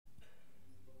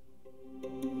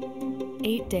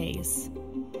8 days.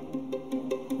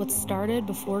 What started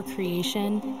before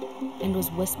creation and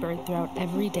was whispered throughout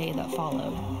every day that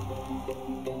followed.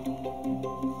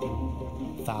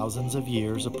 Thousands of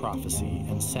years of prophecy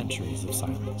and centuries of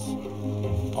silence,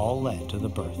 all led to the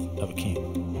birth of a king.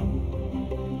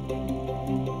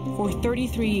 For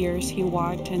 33 years, he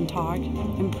walked and talked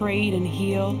and prayed and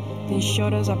healed and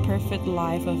showed us a perfect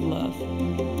life of love.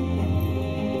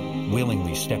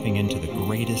 Willingly stepping into the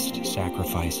greatest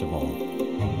sacrifice of all.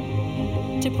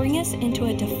 To bring us into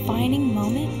a defining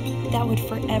moment that would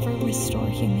forever restore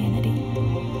humanity.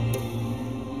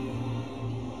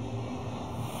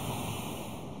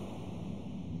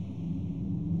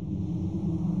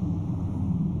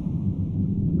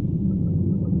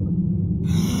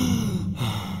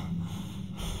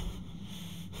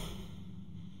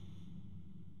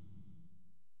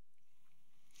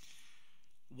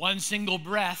 One single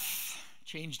breath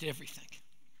changed everything.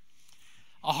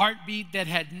 A heartbeat that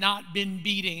had not been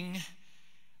beating,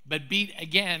 but beat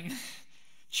again,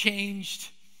 changed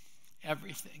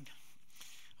everything.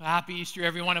 Well, happy Easter,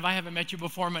 everyone. If I haven't met you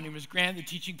before, my name is Grant, the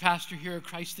teaching pastor here at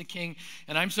Christ the King,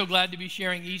 and I'm so glad to be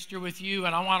sharing Easter with you,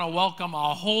 and I want to welcome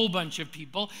a whole bunch of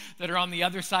people that are on the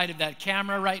other side of that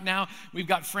camera right now. We've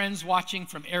got friends watching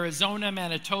from Arizona,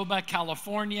 Manitoba,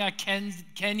 California,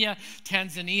 Kenya,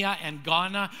 Tanzania, and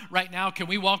Ghana right now. Can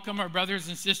we welcome our brothers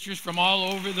and sisters from all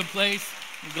over the place?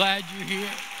 I'm glad you're here.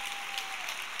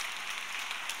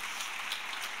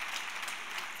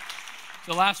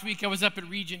 So last week I was up at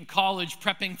Regent College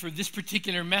prepping for this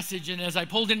particular message, and as I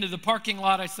pulled into the parking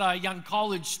lot, I saw a young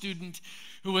college student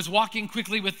who was walking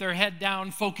quickly with their head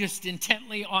down, focused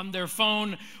intently on their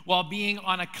phone while being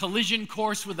on a collision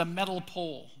course with a metal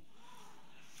pole.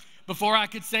 Before I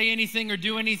could say anything or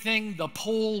do anything, the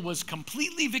pole was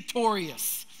completely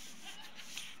victorious.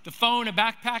 The phone, a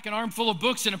backpack, an armful of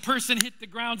books, and a person hit the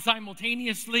ground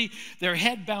simultaneously. Their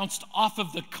head bounced off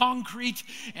of the concrete,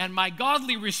 and my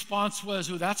godly response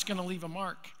was, "Oh, that's going to leave a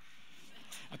mark."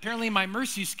 Apparently, my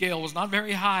mercy scale was not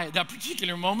very high at that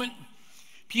particular moment.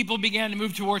 People began to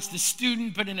move towards the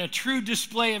student, but in a true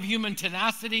display of human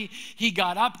tenacity, he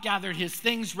got up, gathered his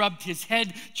things, rubbed his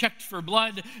head, checked for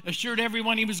blood, assured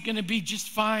everyone he was going to be just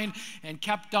fine, and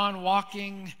kept on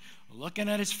walking, looking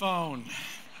at his phone.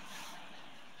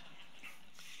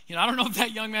 You know, I don't know if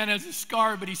that young man has a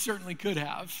scar, but he certainly could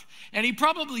have. And he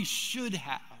probably should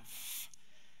have.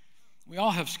 We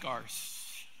all have scars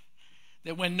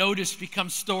that when noticed become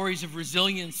stories of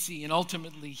resiliency and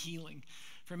ultimately healing.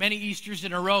 For many Easters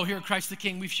in a row here at Christ the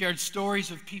King, we've shared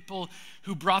stories of people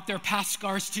who brought their past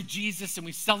scars to Jesus, and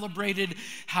we celebrated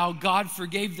how God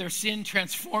forgave their sin,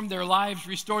 transformed their lives,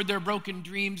 restored their broken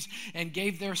dreams, and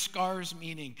gave their scars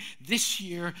meaning. This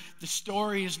year, the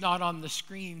story is not on the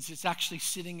screens. It's actually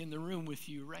sitting in the room with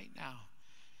you right now.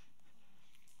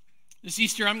 This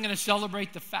Easter, I'm going to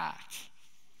celebrate the fact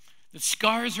that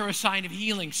scars are a sign of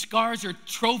healing. Scars are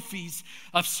trophies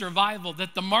of survival.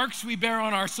 That the marks we bear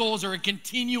on our souls are a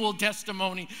continual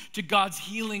testimony to God's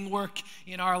healing work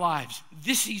in our lives.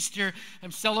 This Easter,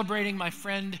 I'm celebrating my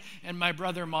friend and my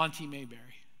brother, Monty Mayberry.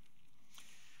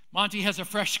 Monty has a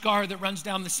fresh scar that runs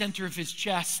down the center of his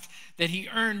chest that he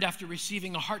earned after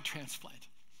receiving a heart transplant.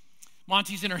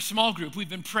 Monty's in our small group. We've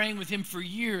been praying with him for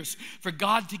years for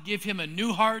God to give him a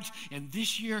new heart, and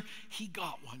this year, he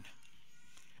got one.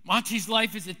 Monty's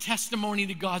life is a testimony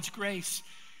to God's grace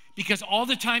because all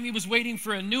the time he was waiting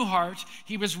for a new heart,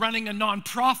 he was running a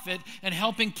nonprofit and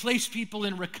helping place people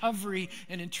in recovery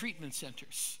and in treatment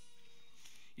centers.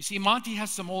 You see, Monty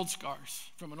has some old scars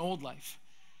from an old life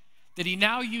that he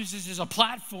now uses as a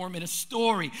platform and a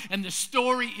story. And the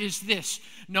story is this: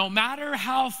 no matter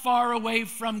how far away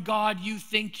from God you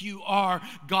think you are,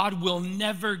 God will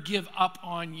never give up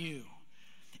on you,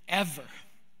 ever.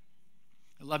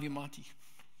 I love you, Monty.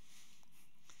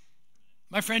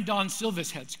 My friend Don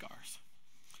Silva's had scars.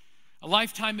 A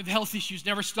lifetime of health issues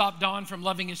never stopped Don from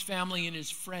loving his family and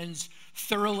his friends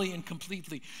thoroughly and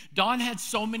completely. Don had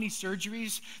so many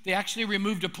surgeries, they actually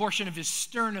removed a portion of his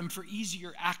sternum for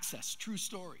easier access. True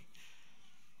story.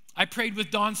 I prayed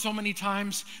with Don so many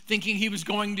times, thinking he was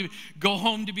going to go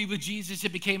home to be with Jesus.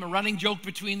 It became a running joke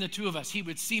between the two of us. He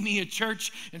would see me at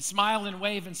church and smile and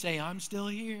wave and say, "I'm still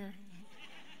here."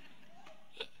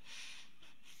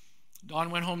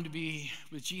 Don went home to be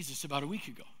with Jesus about a week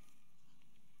ago.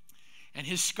 And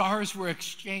his scars were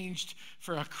exchanged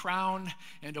for a crown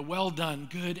and a well done,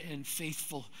 good and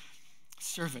faithful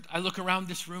servant. I look around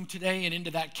this room today and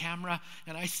into that camera,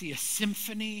 and I see a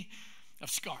symphony of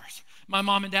scars. My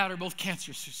mom and dad are both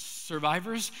cancer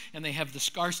survivors, and they have the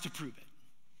scars to prove it.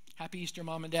 Happy Easter,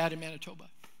 Mom and Dad in Manitoba.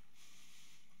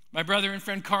 My brother and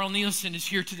friend Carl Nielsen is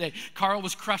here today. Carl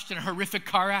was crushed in a horrific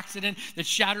car accident that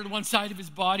shattered one side of his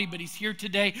body, but he's here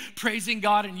today praising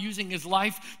God and using his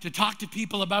life to talk to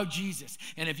people about Jesus.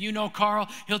 And if you know Carl,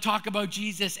 he'll talk about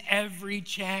Jesus every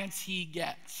chance he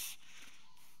gets.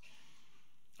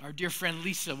 Our dear friend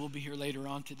Lisa will be here later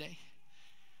on today.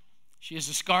 She has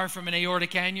a scar from an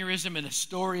aortic aneurysm and a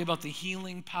story about the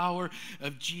healing power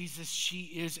of Jesus.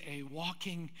 She is a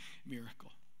walking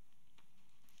miracle.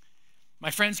 My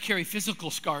friends carry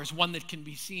physical scars, one that can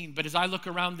be seen. But as I look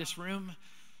around this room,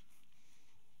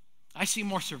 I see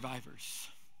more survivors.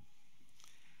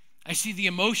 I see the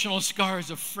emotional scars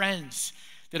of friends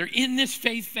that are in this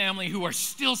faith family who are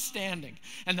still standing.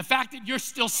 And the fact that you're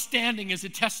still standing is a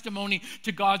testimony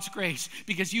to God's grace,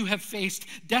 because you have faced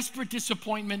desperate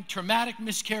disappointment, traumatic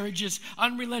miscarriages,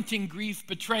 unrelenting grief,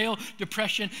 betrayal,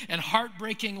 depression, and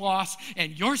heartbreaking loss.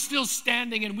 And you're still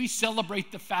standing, and we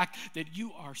celebrate the fact that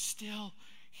you are still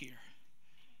here.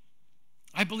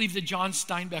 I believe that John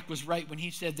Steinbeck was right when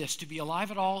he said this: to be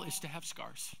alive at all is to have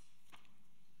scars.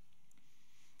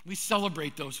 We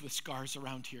celebrate those with scars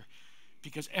around here,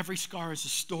 because every scar is a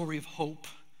story of hope.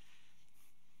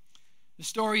 The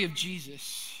story of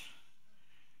Jesus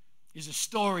is a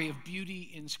story of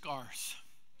beauty in scars.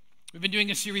 We've been doing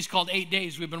a series called 8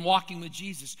 Days. We've been walking with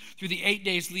Jesus through the 8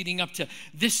 days leading up to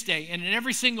this day. And in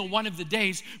every single one of the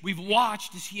days, we've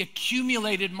watched as he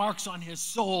accumulated marks on his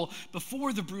soul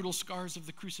before the brutal scars of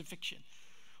the crucifixion.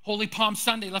 Holy Palm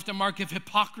Sunday left a mark of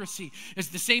hypocrisy, as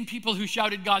the same people who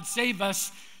shouted, "God save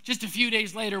us," just a few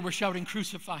days later were shouting,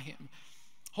 "Crucify him."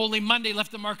 Holy Monday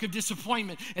left a mark of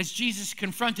disappointment as Jesus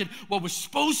confronted what was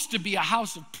supposed to be a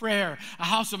house of prayer, a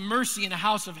house of mercy, and a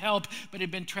house of help, but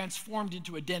had been transformed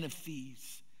into a den of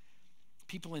thieves,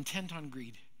 people intent on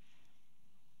greed.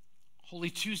 Holy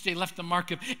Tuesday left the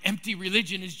mark of empty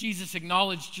religion as Jesus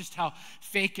acknowledged just how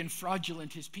fake and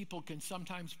fraudulent his people can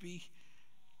sometimes be.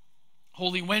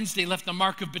 Holy Wednesday left the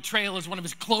mark of betrayal as one of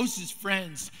his closest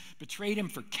friends betrayed him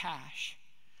for cash.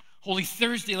 Holy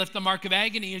Thursday left the mark of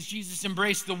agony as Jesus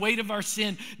embraced the weight of our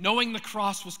sin, knowing the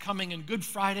cross was coming, and Good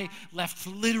Friday left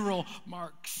literal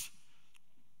marks.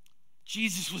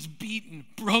 Jesus was beaten,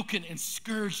 broken, and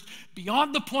scourged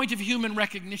beyond the point of human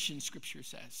recognition, Scripture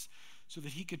says, so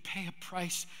that he could pay a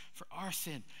price for our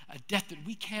sin, a debt that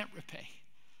we can't repay.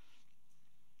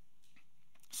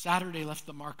 Saturday left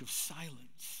the mark of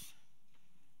silence.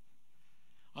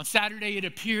 On Saturday, it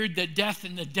appeared that death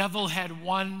and the devil had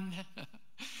won.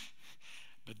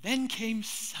 But then came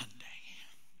Sunday.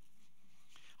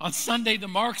 On Sunday, the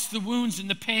marks, the wounds, and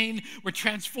the pain were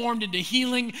transformed into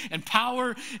healing and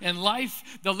power and life.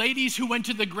 The ladies who went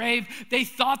to the grave, they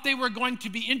thought they were going to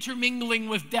be intermingling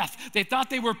with death. They thought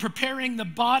they were preparing the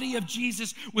body of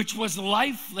Jesus, which was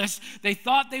lifeless. They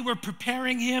thought they were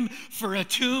preparing him for a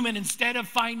tomb, and instead of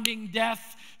finding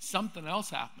death, something else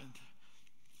happened.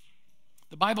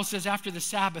 The Bible says after the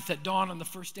Sabbath at dawn on the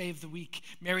first day of the week,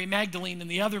 Mary Magdalene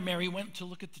and the other Mary went to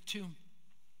look at the tomb.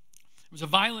 It was a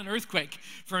violent earthquake,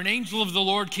 for an angel of the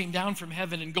Lord came down from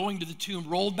heaven and, going to the tomb,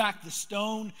 rolled back the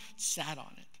stone, sat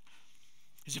on it.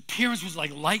 His appearance was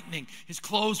like lightning. His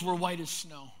clothes were white as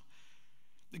snow.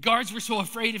 The guards were so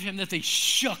afraid of him that they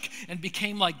shook and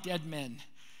became like dead men.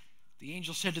 The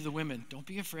angel said to the women, "Don't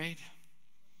be afraid,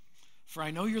 for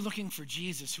I know you're looking for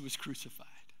Jesus who was crucified.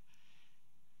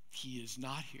 He is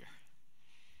not here.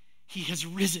 He has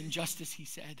risen just as he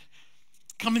said.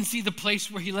 Come and see the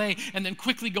place where he lay, and then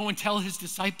quickly go and tell his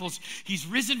disciples, he's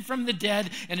risen from the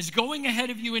dead and is going ahead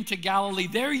of you into Galilee.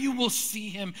 There you will see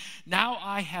him. Now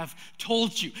I have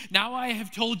told you." Now I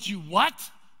have told you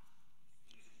what?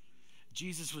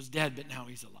 Jesus was dead, but now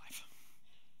he's alive.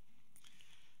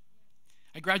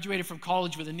 I graduated from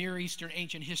college with a Near Eastern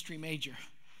ancient history major.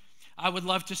 I would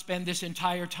love to spend this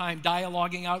entire time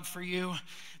dialoguing out for you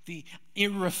the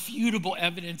irrefutable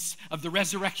evidence of the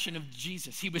resurrection of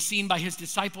Jesus. He was seen by his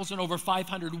disciples and over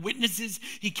 500 witnesses.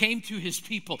 He came to his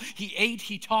people. He ate,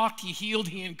 he talked, he healed,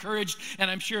 he encouraged,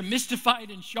 and I'm sure mystified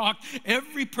and shocked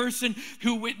every person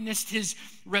who witnessed his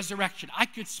resurrection. I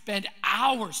could spend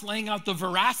hours laying out the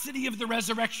veracity of the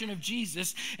resurrection of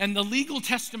Jesus and the legal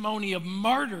testimony of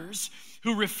martyrs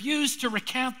who refused to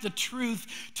recant the truth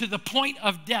to the point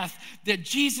of death that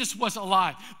Jesus was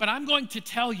alive. But I'm going to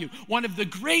tell you, one of the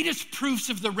greatest proofs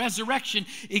of the resurrection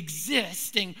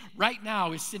existing right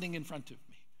now is sitting in front of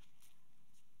me.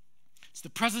 It's the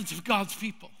presence of God's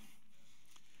people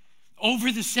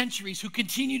over the centuries who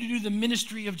continue to do the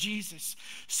ministry of Jesus.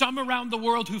 Some around the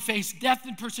world who face death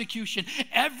and persecution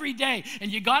every day.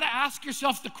 And you got to ask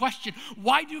yourself the question,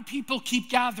 why do people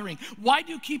keep gathering? Why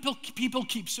do people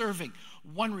keep serving?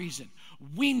 One reason: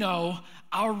 we know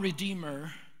our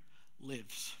Redeemer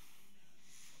lives.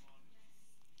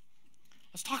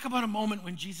 Let's talk about a moment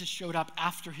when Jesus showed up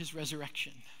after his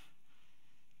resurrection.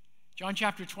 John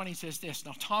chapter 20 says this,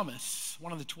 now Thomas,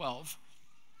 one of the 12,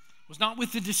 was not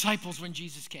with the disciples when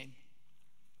Jesus came.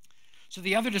 So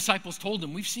the other disciples told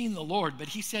him, we've seen the Lord, but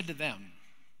he said to them,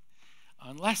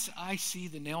 unless I see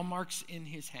the nail marks in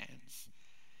his hands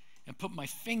and put my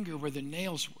finger where the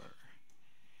nails were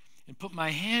and put my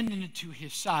hand into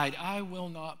his side, I will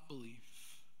not believe.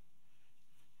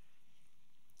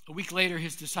 A week later,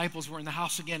 his disciples were in the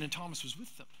house again, and Thomas was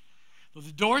with them. Though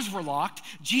the doors were locked,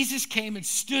 Jesus came and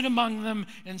stood among them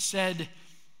and said,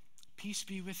 peace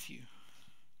be with you.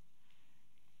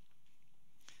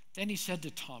 Then he said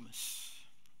to Thomas,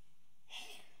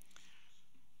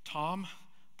 Tom,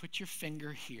 put your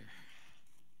finger here.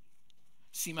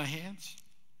 See my hands?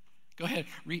 Go ahead,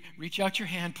 reach out your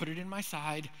hand, put it in my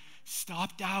side.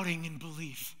 Stop doubting and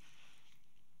believe.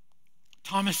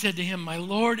 Thomas said to him, my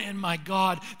Lord and my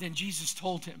God. Then Jesus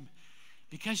told him,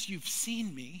 because you've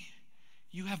seen me,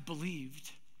 you have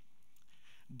believed.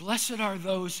 Blessed are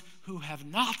those who have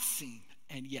not seen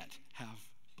and yet have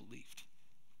believed.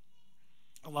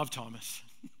 I love Thomas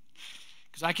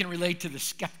because I can relate to the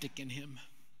skeptic in him.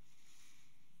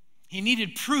 He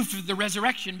needed proof of the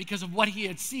resurrection because of what he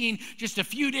had seen just a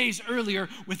few days earlier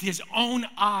with his own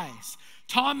eyes.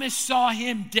 Thomas saw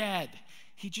him dead.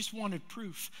 He just wanted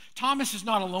proof. Thomas is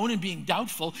not alone in being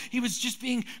doubtful. He was just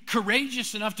being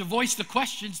courageous enough to voice the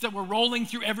questions that were rolling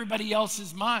through everybody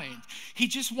else's mind. He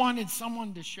just wanted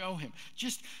someone to show him.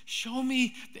 Just show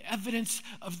me the evidence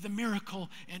of the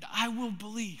miracle and I will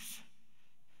believe.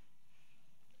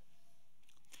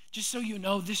 Just so you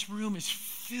know, this room is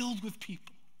filled with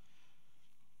people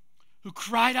who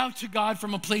cried out to God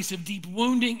from a place of deep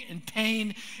wounding and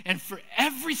pain, and for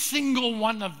every single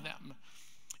one of them,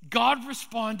 God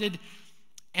responded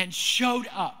and showed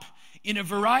up in a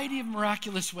variety of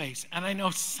miraculous ways. And I know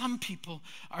some people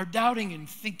are doubting and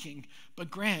thinking,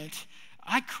 but Grant,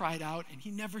 I cried out and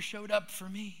he never showed up for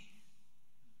me.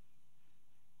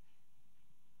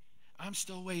 I'm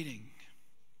still waiting.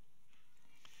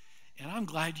 And I'm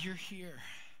glad you're here.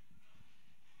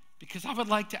 Because I would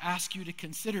like to ask you to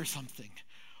consider something.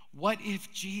 What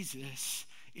if Jesus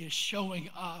is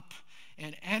showing up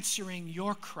and answering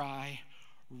your cry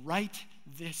right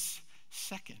this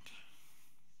second?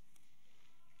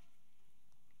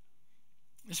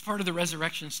 This part of the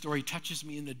resurrection story touches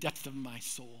me in the depth of my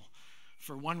soul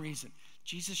for one reason.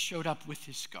 Jesus showed up with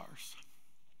his scars.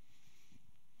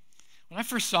 When I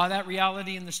first saw that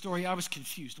reality in the story, I was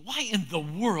confused. Why in the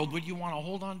world would you want to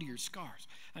hold on to your scars?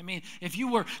 I mean, if you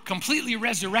were completely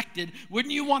resurrected,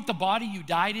 wouldn't you want the body you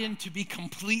died in to be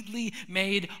completely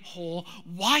made whole?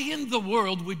 Why in the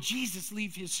world would Jesus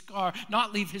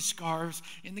not leave his scars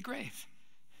in the grave?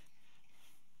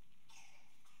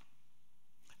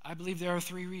 I believe there are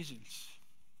 3 reasons.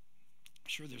 I'm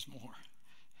sure there's more.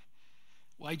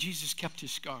 Why Jesus kept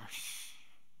his scars.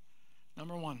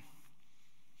 Number 1,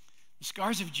 the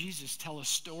scars of Jesus tell a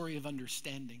story of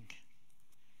understanding.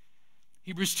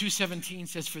 Hebrews 2:17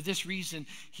 says, for this reason,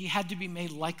 he had to be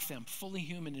made like them, fully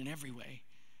human in every way,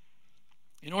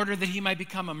 in order that he might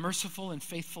become a merciful and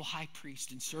faithful high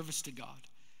priest in service to God,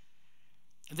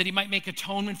 and that he might make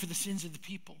atonement for the sins of the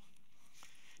people.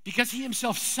 Because he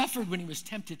himself suffered when he was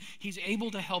tempted, he's able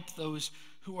to help those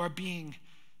who are being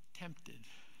tempted.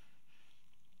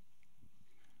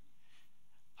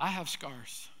 I have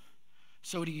scars.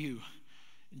 So do you.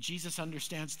 And Jesus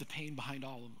understands the pain behind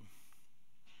all of them.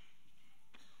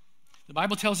 The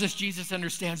Bible tells us Jesus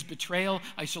understands betrayal,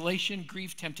 isolation,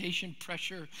 grief, temptation,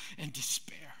 pressure, and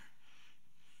despair.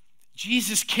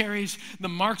 Jesus carries the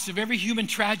marks of every human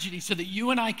tragedy so that you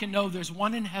and I can know there's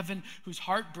one in heaven whose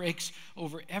heart breaks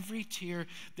over every tear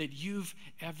that you've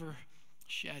ever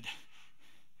shed.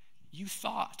 You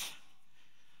thought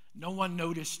no one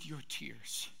noticed your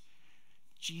tears.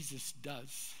 Jesus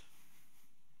does.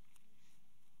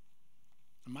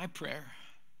 And my prayer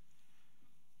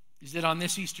is that on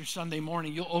this Easter Sunday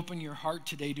morning, you'll open your heart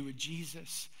today to a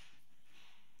Jesus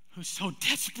who so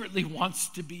desperately wants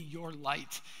to be your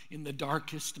light in the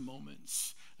darkest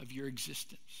moments of your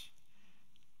existence.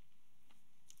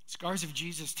 Scars of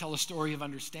Jesus tell a story of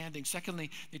understanding.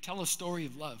 Secondly, they tell a story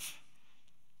of love.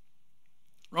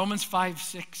 Romans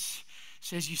 5:6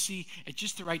 says, you see, at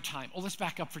just the right time. Oh, let's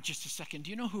back up for just a second.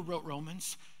 Do you know who wrote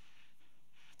Romans?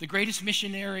 The greatest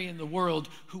missionary in the world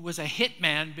who was a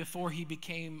hitman before he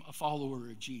became a follower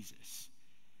of Jesus.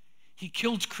 He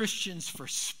killed Christians for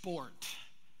sport.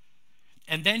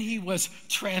 And then he was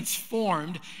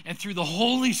transformed and through the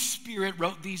Holy Spirit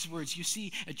wrote these words. You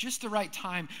see, at just the right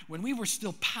time, when we were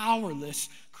still powerless,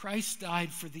 Christ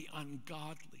died for the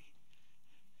ungodly.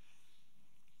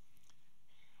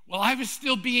 While I was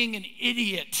still being an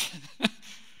idiot,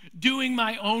 doing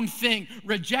my own thing,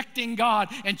 rejecting God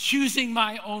and choosing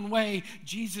my own way,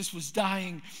 Jesus was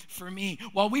dying for me.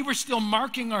 While we were still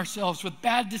marking ourselves with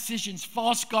bad decisions,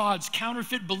 false gods,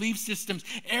 counterfeit belief systems,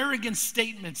 arrogant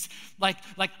statements, like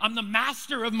I'm the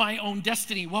master of my own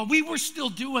destiny, while we were still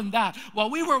doing that, while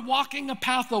we were walking a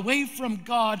path away from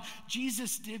God,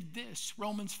 Jesus did this,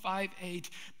 Romans 5:8.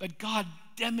 But God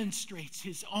demonstrates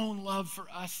his own love for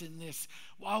us in this,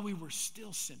 while we were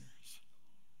still sinners,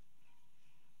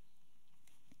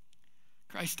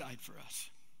 Christ died for us.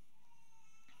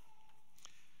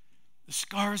 The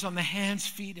scars on the hands,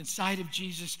 feet, and side of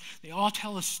Jesus, they all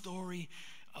tell a story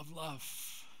of love.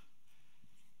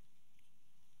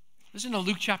 Listen to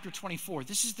Luke chapter 24.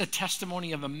 This is the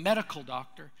testimony of a medical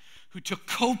doctor who took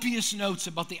copious notes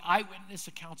about the eyewitness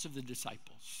accounts of the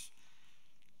disciples.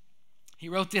 He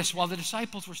wrote this: while the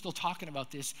disciples were still talking about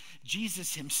this,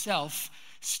 Jesus himself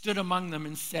stood among them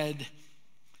and said,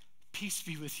 "Peace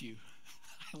be with you."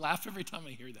 I laugh every time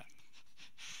I hear that.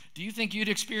 Do you think you'd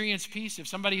experience peace if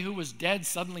somebody who was dead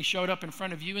suddenly showed up in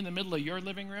front of you in the middle of your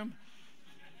living room?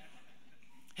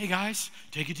 Hey guys,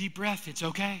 take a deep breath. It's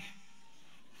okay.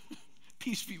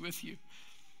 Peace be with you.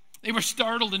 They were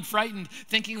startled and frightened,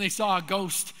 thinking they saw a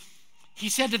ghost. He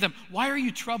said to them, "Why are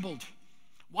you troubled?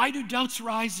 Why do doubts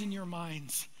rise in your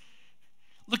minds?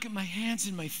 Look at my hands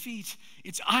and my feet.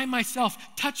 It's I myself.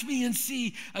 Touch me and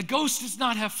see. A ghost does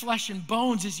not have flesh and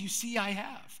bones as you see I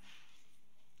have."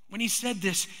 When he said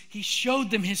this, he showed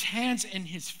them his hands and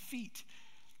his feet.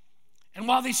 And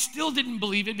while they still didn't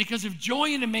believe it, because of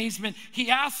joy and amazement, he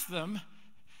asked them,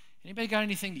 "Anybody got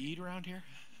anything to eat around here?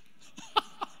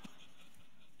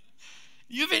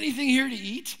 You have anything here to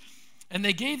eat?" And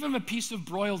they gave him a piece of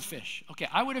broiled fish. Okay,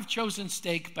 I would have chosen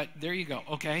steak, but there you go,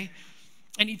 okay?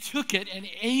 And he took it and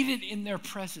ate it in their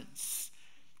presence.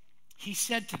 He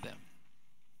said to them,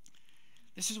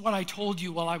 "This is what I told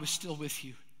you while I was still with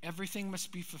you. Everything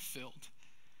must be fulfilled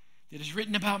that is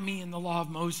written about me in the law of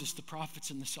Moses, the prophets,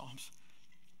 and the Psalms."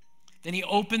 Then he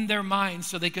opened their minds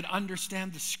so they could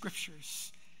understand the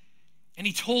scriptures. And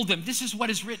he told them, "This is what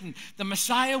is written. The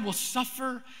Messiah will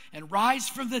suffer and rise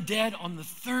from the dead on the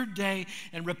third day,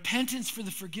 and repentance for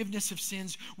the forgiveness of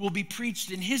sins will be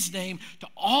preached in his name to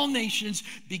all nations,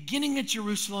 beginning at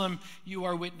Jerusalem. You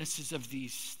are witnesses of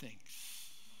these things."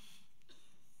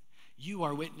 You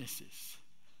are witnesses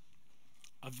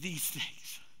of these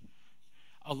things.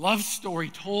 A love story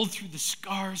told through the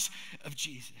scars of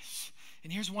Jesus.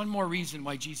 And here's one more reason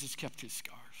why Jesus kept his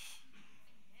scars.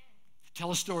 Tell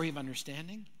a story of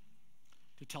understanding,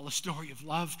 to tell a story of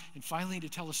love, and finally to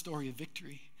tell a story of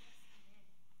victory.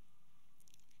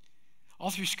 All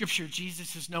through Scripture,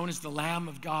 Jesus is known as the Lamb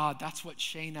of God. That's what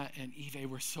Shayna and Eve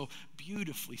were so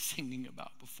beautifully singing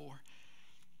about before.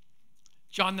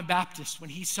 John the Baptist, when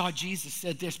he saw Jesus,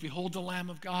 said this: "Behold the Lamb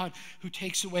of God who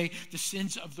takes away the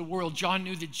sins of the world." John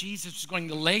knew that Jesus was going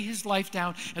to lay his life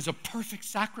down as a perfect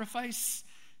sacrifice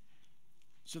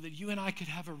so that you and I could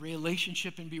have a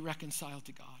relationship and be reconciled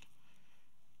to God.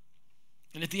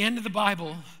 And at the end of the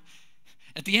Bible,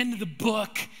 at the end of the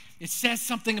book, it says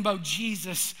something about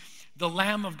Jesus, the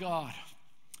Lamb of God.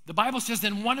 The Bible says,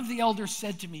 "Then one of the elders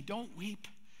said to me, 'Don't weep.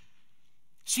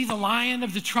 See, the Lion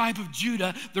of the tribe of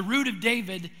Judah, the Root of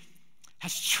David,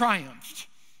 has triumphed.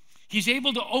 He's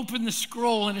able to open the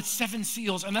scroll and its 7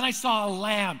 seals.' And then I saw a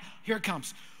lamb," here it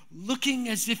comes, "looking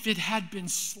as if it had been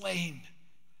slain."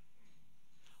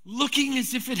 Looking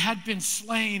as if it had been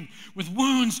slain, with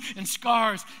wounds and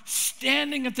scars,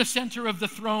 standing at the center of the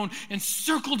throne,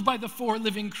 encircled by the 4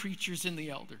 living creatures and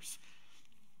the elders.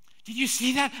 Did you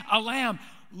see that? A lamb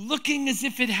looking as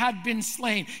if it had been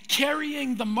slain,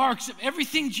 carrying the marks of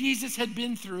everything Jesus had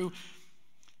been through,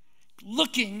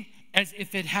 looking as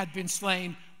if it had been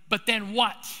slain, but then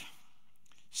what?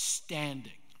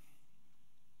 Standing.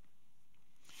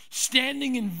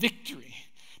 Standing in victory,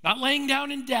 not laying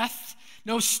down in death.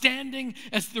 No, standing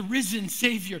as the risen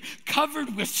Savior,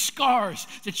 covered with scars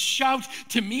that shout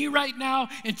to me right now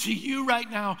and to you right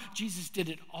now, Jesus did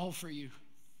it all for you.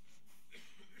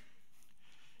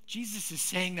 Jesus is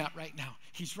saying that right now.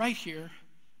 He's right here.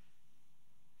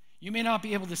 You may not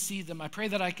be able to see them. I pray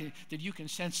that you can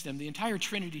sense them. The entire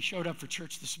Trinity showed up for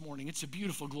church this morning. It's a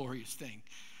beautiful, glorious thing.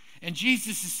 And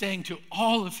Jesus is saying to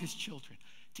all of his children,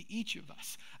 to each of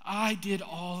us, "I did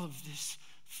all of this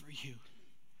for you."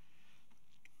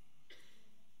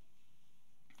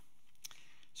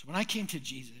 So when I came to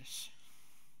Jesus,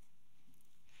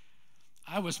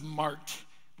 I was marked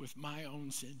with my own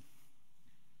sin.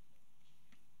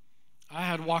 I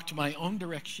had walked my own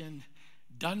direction,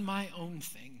 done my own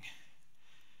thing.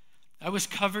 I was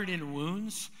covered in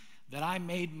wounds that I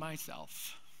made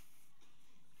myself.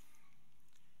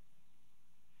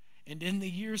 And in the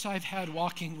years I've had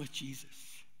walking with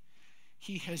Jesus,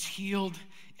 he has healed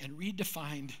and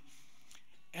redefined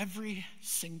every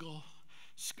single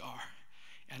scar.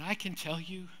 And I can tell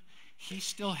you, he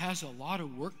still has a lot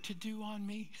of work to do on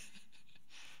me.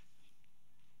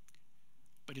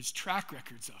 But his track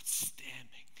record's outstanding.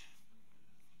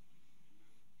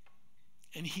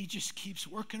 And he just keeps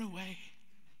working away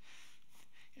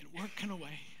and working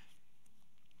away.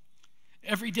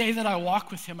 Every day that I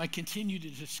walk with him, I continue to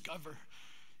discover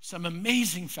some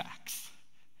amazing facts.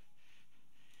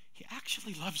 He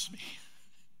actually loves me.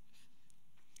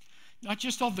 Not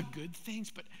just all the good things,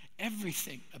 but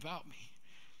everything about me.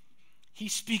 He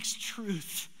speaks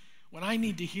truth when I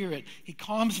need to hear it. He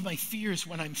calms my fears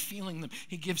when I'm feeling them.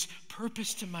 He gives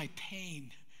purpose to my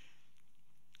pain.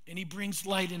 And he brings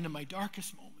light into my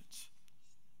darkest moments.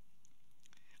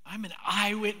 I'm an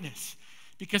eyewitness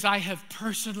because I have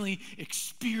personally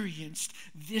experienced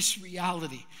this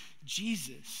reality.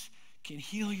 Jesus can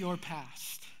heal your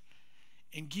past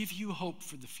and give you hope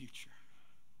for the future.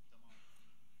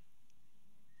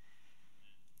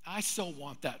 I so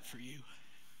want that for you.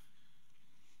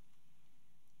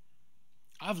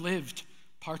 I've lived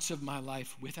parts of my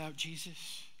life without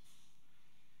Jesus.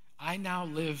 I now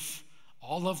live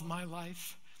all of my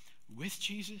life with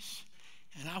Jesus,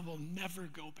 and I will never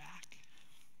go back.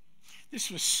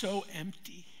 This was so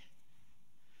empty.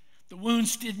 The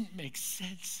wounds didn't make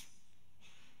sense.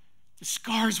 The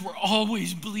scars were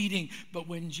always bleeding, but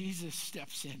when Jesus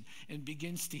steps in and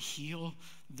begins to heal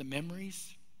the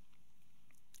memories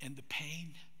and the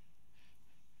pain,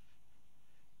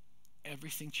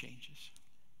 everything changes.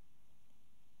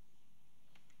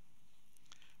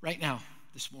 Right now,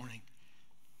 this morning,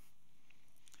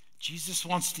 Jesus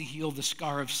wants to heal the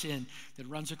scar of sin that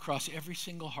runs across every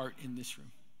single heart in this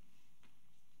room.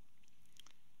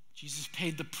 Jesus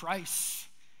paid the price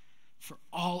for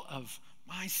all of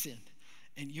my sin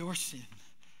and your sin.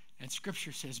 And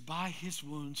Scripture says, by his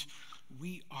wounds,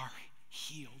 we are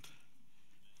healed.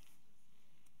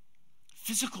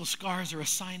 Physical scars are a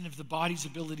sign of the body's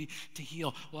ability to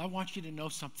heal. Well, I want you to know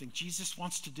something. Jesus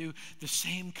wants to do the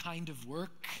same kind of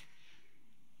work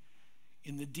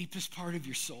in the deepest part of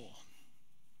your soul.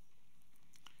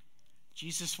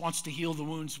 Jesus wants to heal the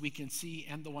wounds we can see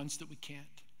and the ones that we can't.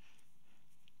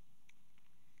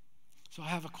 So I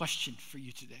have a question for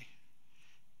you today.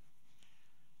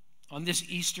 On this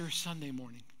Easter Sunday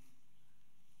morning,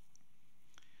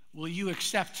 will you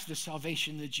accept the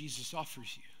salvation that Jesus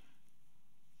offers you?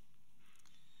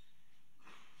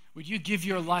 Would you give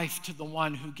your life to the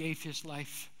one who gave his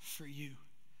life for you?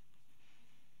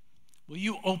 Will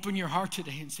you open your heart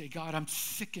today and say, God, I'm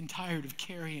sick and tired of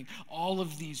carrying all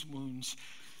of these wounds.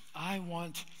 I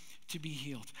want to be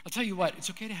healed. I'll tell you what, it's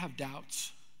okay to have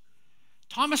doubts.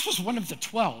 Thomas was one of the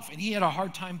 12, and he had a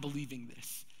hard time believing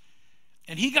this.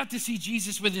 And he got to see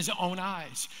Jesus with his own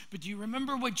eyes. But do you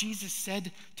remember what Jesus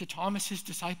said to Thomas, his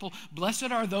disciple?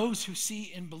 Blessed are those who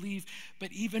see and believe,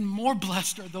 but even more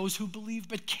blessed are those who believe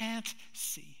but can't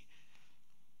see.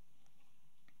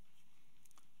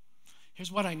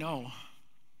 Here's what I know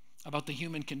about the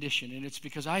human condition, and it's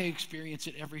because I experience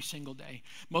it every single day.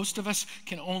 Most of us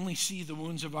can only see the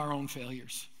wounds of our own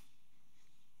failures.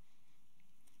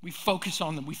 We focus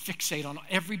on them. We fixate on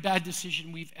every bad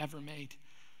decision we've ever made.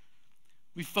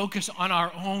 We focus on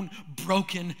our own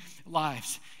broken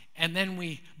lives, and then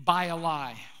we buy a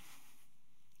lie.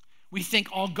 We think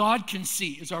all God can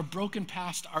see is our broken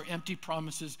past, our empty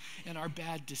promises, and our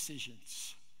bad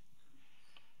decisions.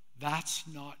 That's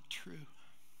not true.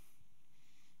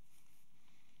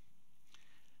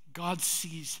 God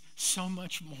sees so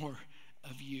much more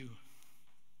of you.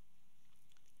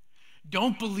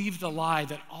 Don't believe the lie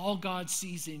that all God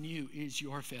sees in you is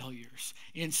your failures.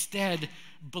 Instead,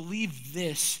 believe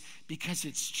this because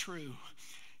it's true.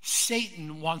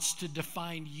 Satan wants to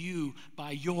define you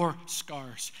by your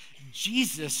scars.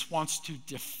 Jesus wants to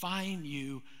define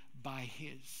you by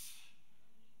his.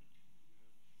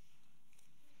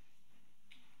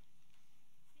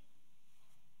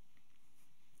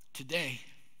 Today,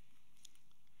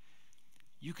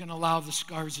 you can allow the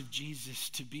scars of Jesus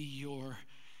to be your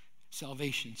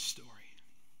salvation story.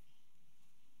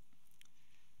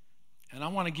 And I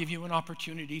want to give you an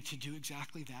opportunity to do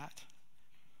exactly that.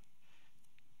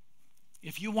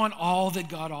 If you want all that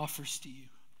God offers to you,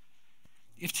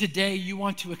 if today you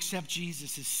want to accept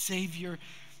Jesus as Savior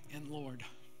and Lord,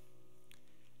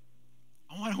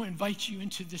 I want to invite you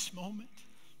into this moment.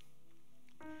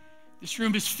 This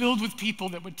room is filled with people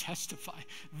that would testify.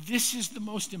 This is the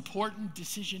most important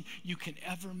decision you can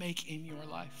ever make in your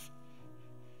life.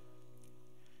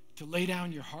 to lay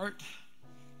down your heart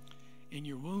and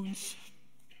your wounds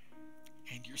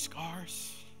and your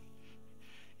scars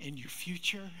and your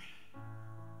future,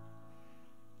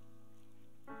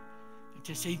 and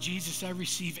to say, Jesus, I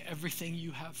receive everything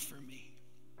you have for me.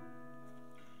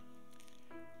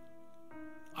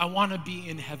 I want to be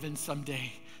in heaven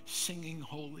someday singing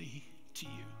holy to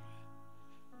you.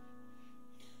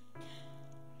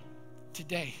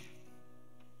 Today,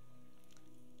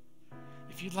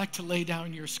 if you'd like to lay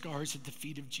down your scars at the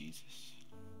feet of Jesus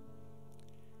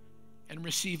and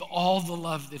receive all the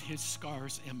love that his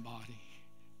scars embody,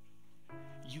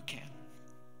 you can.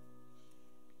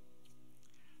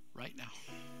 Right now.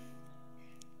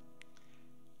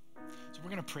 So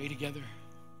we're going to pray together.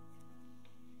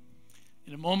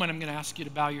 In a moment, I'm going to ask you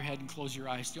to bow your head and close your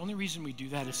eyes. The only reason we do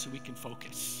that is so we can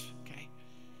focus, okay?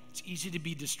 It's easy to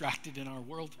be distracted in our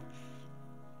world.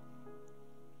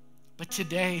 But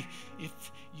today,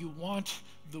 if you want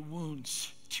the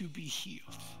wounds to be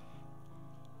healed,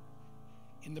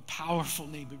 in the powerful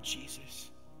name of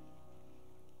Jesus,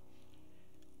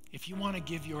 if you want to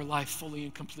give your life fully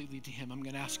and completely to him, I'm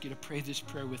going to ask you to pray this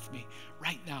prayer with me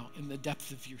right now in the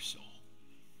depth of your soul.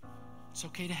 It's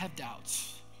okay to have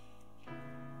doubts.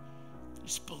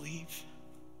 Just believe.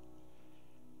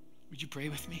 Would you pray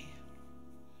with me?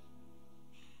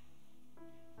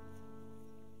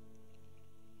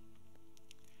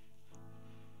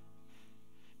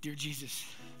 Dear Jesus,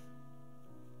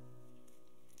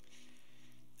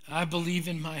 I believe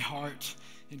in my heart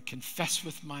and confess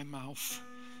with my mouth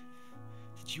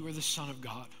that you are the Son of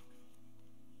God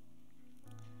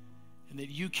and that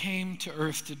you came to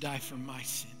earth to die for my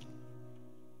sin.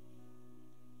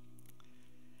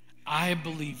 I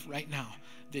believe right now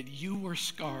that you were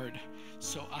scarred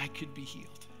so I could be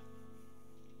healed.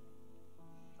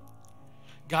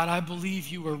 God, I believe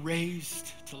you were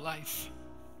raised to life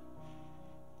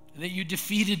and that you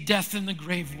defeated death in the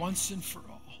grave once and for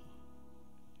all.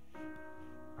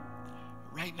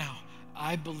 Right now,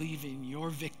 I believe in your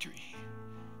victory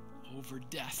over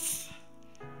death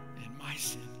and my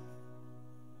sin.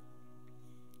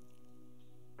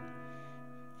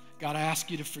 God, I ask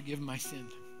you to forgive my sin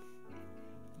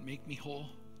and make me whole.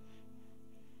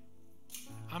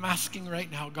 I'm asking right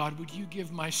now, God, would you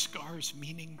give my scars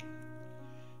meaning?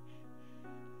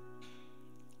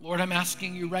 Lord, I'm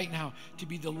asking you right now to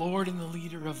be the Lord and the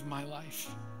leader of my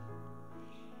life.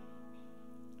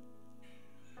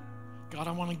 God,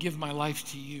 I want to give my life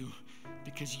to you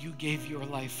because you gave your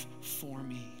life for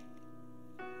me.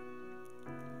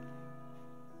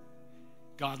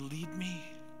 God, lead me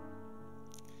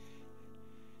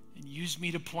and use me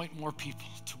to point more people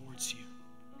towards you.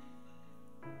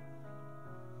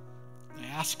 I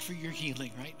ask for your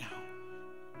healing right now.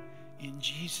 In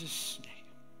Jesus' name.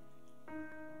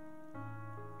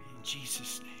 In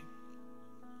Jesus' name.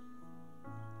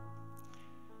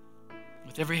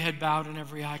 With every head bowed and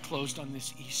every eye closed on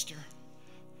this Easter,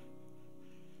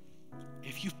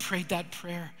 if you prayed that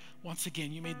prayer, once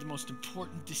again, you made the most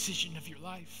important decision of your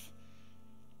life.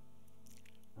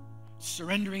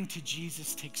 Surrendering to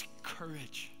Jesus takes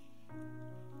courage.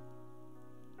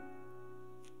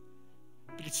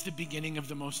 But it's the beginning of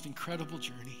the most incredible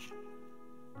journey.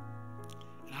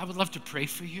 And I would love to pray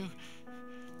for you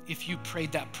if you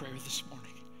prayed that prayer this morning.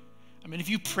 I mean, if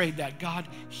you prayed that, God,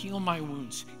 heal my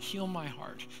wounds, heal my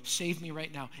heart, save me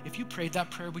right now. If you prayed that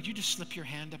prayer, would you just slip your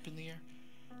hand up in the air?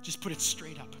 Just put it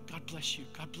straight up. God bless you.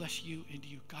 God bless you and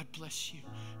you. God bless you.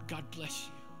 God bless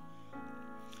you.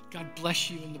 God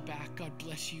bless you in the back. God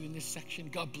bless you in this section.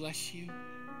 God bless you.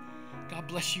 God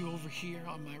bless you over here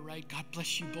on my right. God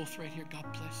bless you both right here. God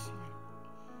bless you.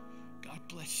 God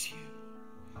bless you.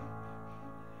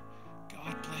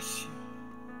 God bless you.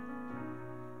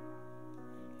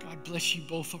 God bless you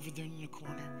both over there in the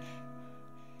corner.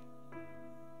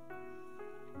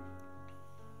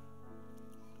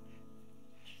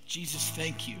 Jesus,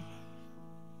 thank you.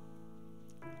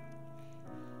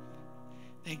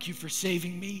 Thank you for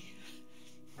saving me.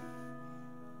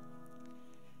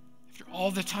 After all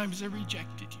the times I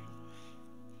rejected you.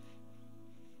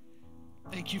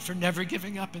 Thank you for never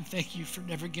giving up, and thank you for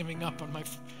never giving up on my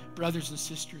brothers and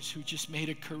sisters who just made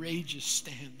a courageous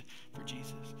stand for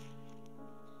Jesus.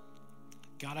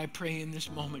 God, I pray in this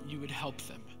moment you would help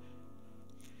them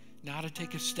now to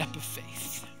take a step of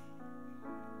faith.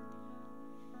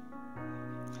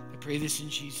 I pray this in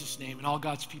Jesus' name. And all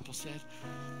God's people said,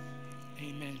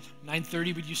 amen.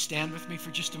 9:30, would you stand with me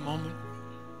for just a moment?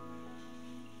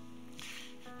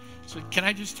 So can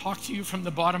I just talk to you from the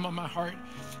bottom of my heart?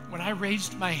 When I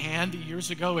raised my hand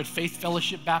years ago at Faith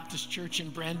Fellowship Baptist Church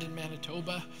in Brandon,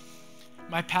 Manitoba,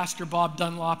 my pastor, Bob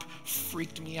Dunlop,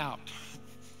 freaked me out.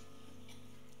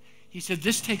 He said,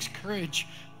 this takes courage,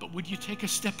 but would you take a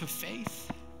step of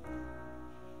faith?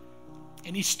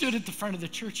 And he stood at the front of the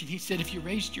church and he said, if you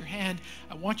raised your hand,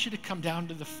 I want you to come down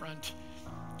to the front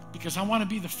because I want to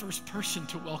be the first person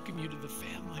to welcome you to the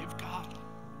family of God.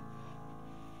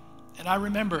 And I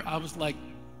remember I was like,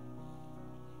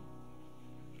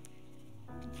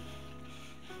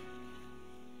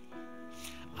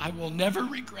 I will never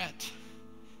regret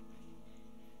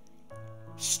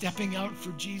stepping out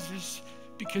for Jesus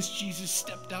because Jesus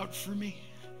stepped out for me.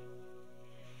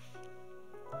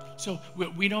 So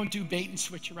we don't do bait and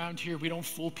switch around here. We don't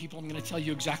fool people. I'm going to tell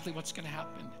you exactly what's going to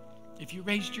happen. If you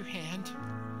raised your hand,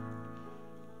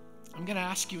 I'm going to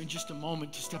ask you in just a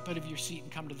moment to step out of your seat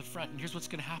and come to the front. And here's what's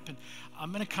going to happen.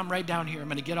 I'm going to come right down here. I'm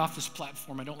going to get off this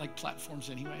platform. I don't like platforms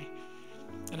anyway.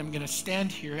 And I'm going to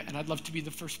stand here, and I'd love to be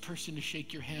the first person to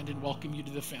shake your hand and welcome you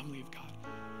to the family of God.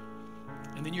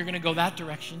 And then you're going to go that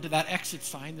direction to that exit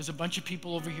sign. There's a bunch of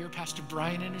people over here, Pastor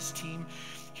Brian and his team.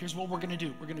 Here's what we're going to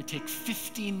do. We're going to take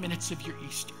 15 minutes of your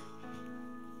Easter.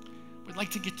 We'd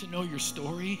like to get to know your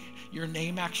story. Your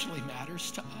name actually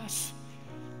matters to us.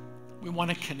 We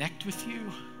want to connect with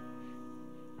you.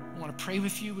 We want to pray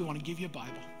with you. We want to give you a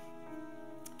Bible.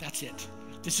 That's it.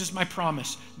 This is my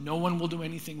promise. No one will do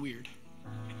anything weird.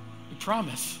 We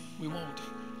promise we won't.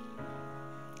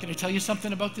 Can I tell you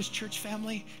something about this church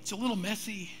family? It's a little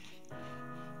messy.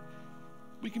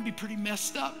 We can be pretty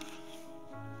messed up.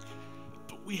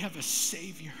 But we have a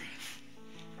Savior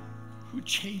who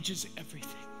changes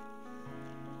everything.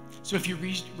 So if you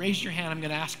raise your hand, I'm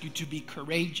going to ask you to be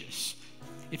courageous.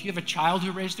 If you have a child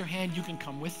who raised their hand, you can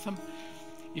come with them.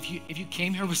 If you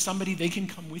came here with somebody, they can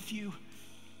come with you.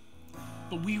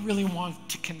 But we really want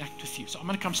to connect with you. So I'm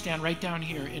going to come stand right down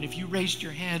here. And if you raised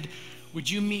your hand, would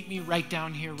you meet me right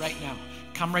down here right now?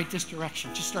 Come right this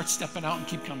direction. Just start stepping out and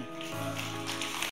keep coming.